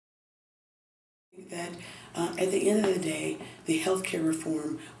That at the end of the day, the healthcare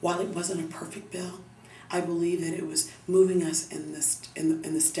reform, while it wasn't a perfect bill, I believe that it was moving us in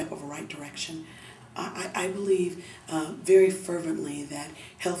the step of a right direction. I believe very fervently that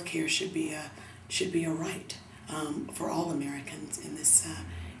healthcare should be a right for all Americans in this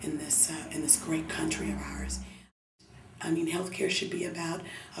great country of ours. I mean, healthcare should be about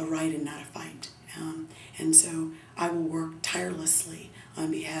a right and not a fight. And so I will work tirelessly on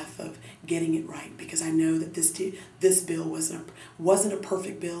behalf of getting it right, because I know that this bill wasn't a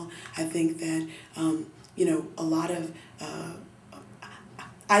perfect bill. I think that a lot of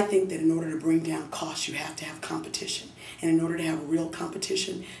I think that in order to bring down costs, you have to have competition. And in order to have real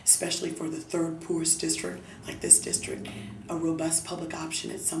competition, especially for the third poorest district, like this district, a robust public option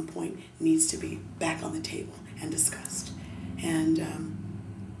at some point needs to be back on the table and discussed. And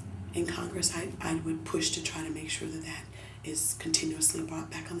in Congress, I would push to try to make sure that that is continuously brought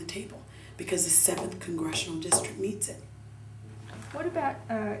back on the table, because the 7th congressional district needs it. What about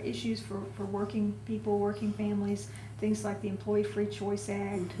issues for working people, working families, things like the Employee Free Choice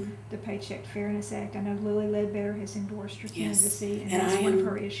Act, the Paycheck Fairness Act? I know Lilly Ledbetter has endorsed your candidacy, and that's one of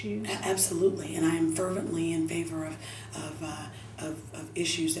her issues. Absolutely, and I am fervently in favor of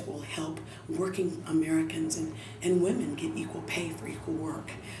issues that will help working Americans and women get equal pay for equal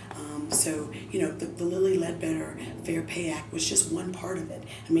work. So, the Lilly Ledbetter Fair Pay Act was just one part of it.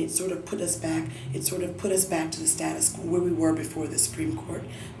 I mean, it sort of put us back to the status quo where we were before the Supreme Court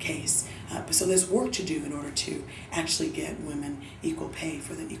case. So there's work to do in order to actually get women equal pay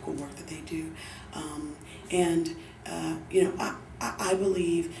for the equal work that they do. I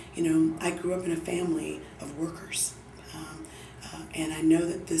believe, I grew up in a family of workers. And I know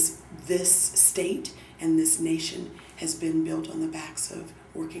that this state and this nation has been built on the backs of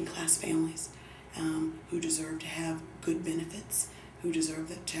working class families who deserve to have good benefits, who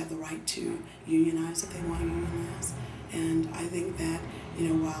deserve to have the right to unionize if they want to unionize. And I think that,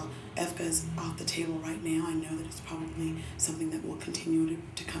 while EFCA is off the table right now, I know that it's probably something that will continue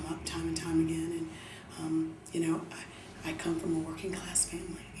to come up time and time again. And, I come from a working class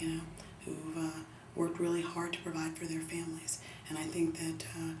family, who've worked really hard to provide for their families. And I think that,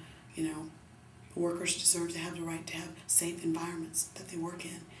 workers deserve to have the right to have safe environments that they work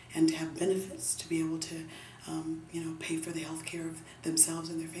in, and to have benefits to be able to, pay for the health care of themselves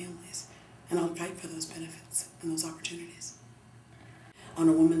and their families. And I'll fight for those benefits and those opportunities. On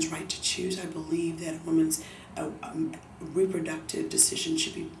a woman's right to choose, I believe that a woman's reproductive decision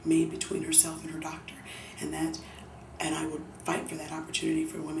should be made between herself and her doctor, and I would fight for that opportunity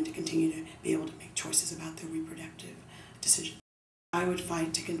for women to continue to be able to make choices about their reproductive decision. I would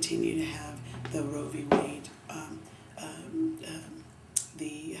fight to continue to have the Roe v. Wade,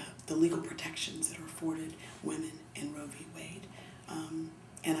 the legal protections that are afforded women in Roe v. Wade,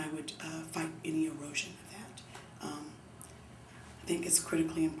 and I would fight any erosion of that. I think it's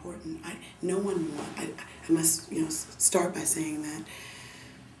critically important. I must start by saying that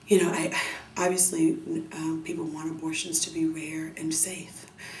obviously people want abortions to be rare and safe.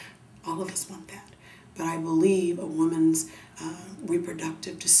 All of us want that. But I believe a woman's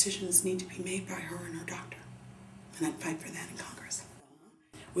reproductive decisions need to be made by her and her doctor. And I'd fight for that in Congress.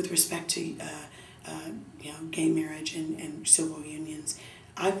 With respect to gay marriage and civil unions,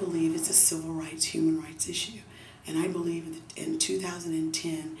 I believe it's a civil rights, human rights issue. And I believe that in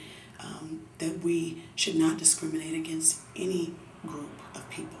 2010 that we should not discriminate against any group of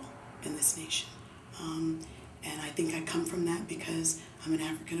people in this nation. And I think I come from that because I'm an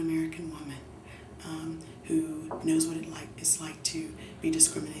African-American woman who knows what it's like to be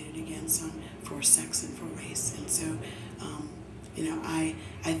discriminated against for sex and for race. And so,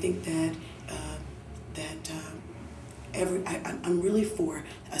 I think that I'm really for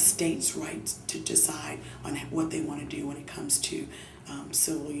a state's right to decide on what they want to do when it comes to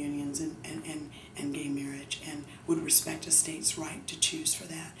civil unions and gay marriage, and would respect a state's right to choose for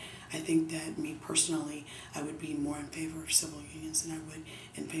that. I think that me personally, I would be more in favor of civil unions than I would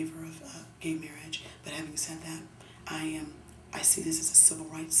in favor of gay marriage. But having said that, I see this as a civil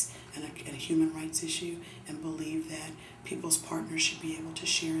rights and a human rights issue, and believe that people's partners should be able to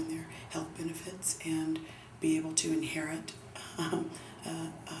share in their health benefits and be able to inherit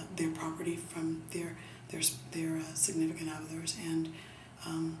their property from their significant others. And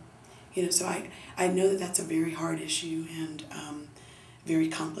so I know that that's a very hard issue and very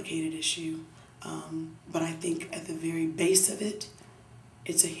complicated issue, but I think at the very base of it,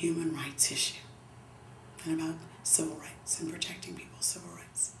 it's a human rights issue and about civil rights and protecting people's civil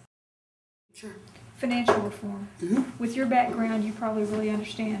rights. Sure. Financial reform. Mm-hmm. With your background, you probably really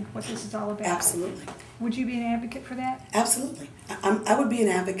understand what this is all about. Absolutely. Would you be an advocate for that? Absolutely. I would be an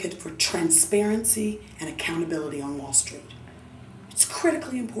advocate for transparency and accountability on Wall Street. It's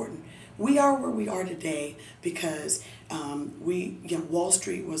critically important. We are where we are today because Wall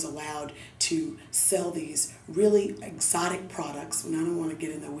Street was allowed to sell these really exotic products, and I don't want to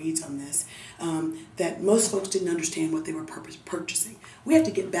get in the weeds on this, that most folks didn't understand what they were purchasing. We have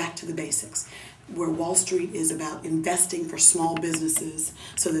to get back to the basics, where Wall Street is about investing for small businesses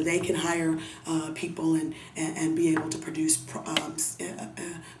so that they can hire people and be able to produce products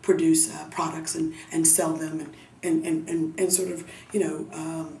and sell them and sort of,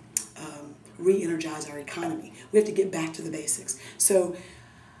 re-energize our economy. We have to get back to the basics. So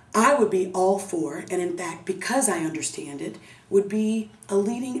I would be all for, and in fact, because I understand it, would be a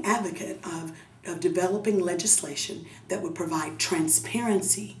leading advocate of developing legislation that would provide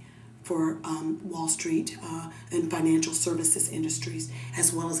transparency for Wall Street and financial services industries,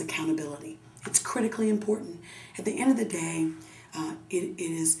 as well as accountability. It's critically important. At the end of the day, it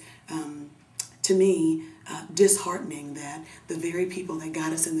is, to me, disheartening that the very people that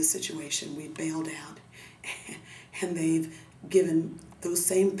got us in this situation, we bailed out, and they've given those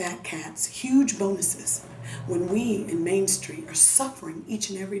same fat cats huge bonuses when we in Main Street are suffering each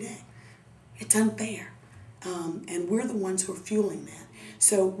and every day. It's unfair, and we're the ones who are fueling that.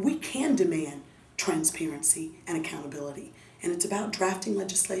 So we can demand transparency and accountability, and it's about drafting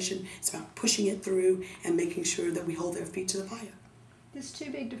legislation, it's about pushing it through and making sure that we hold their feet to the fire. This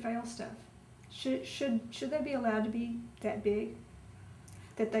too big to fail stuff. Should they be allowed to be that big?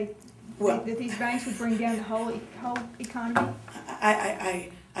 That that these banks would bring down the whole economy? I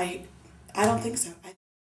don't think so.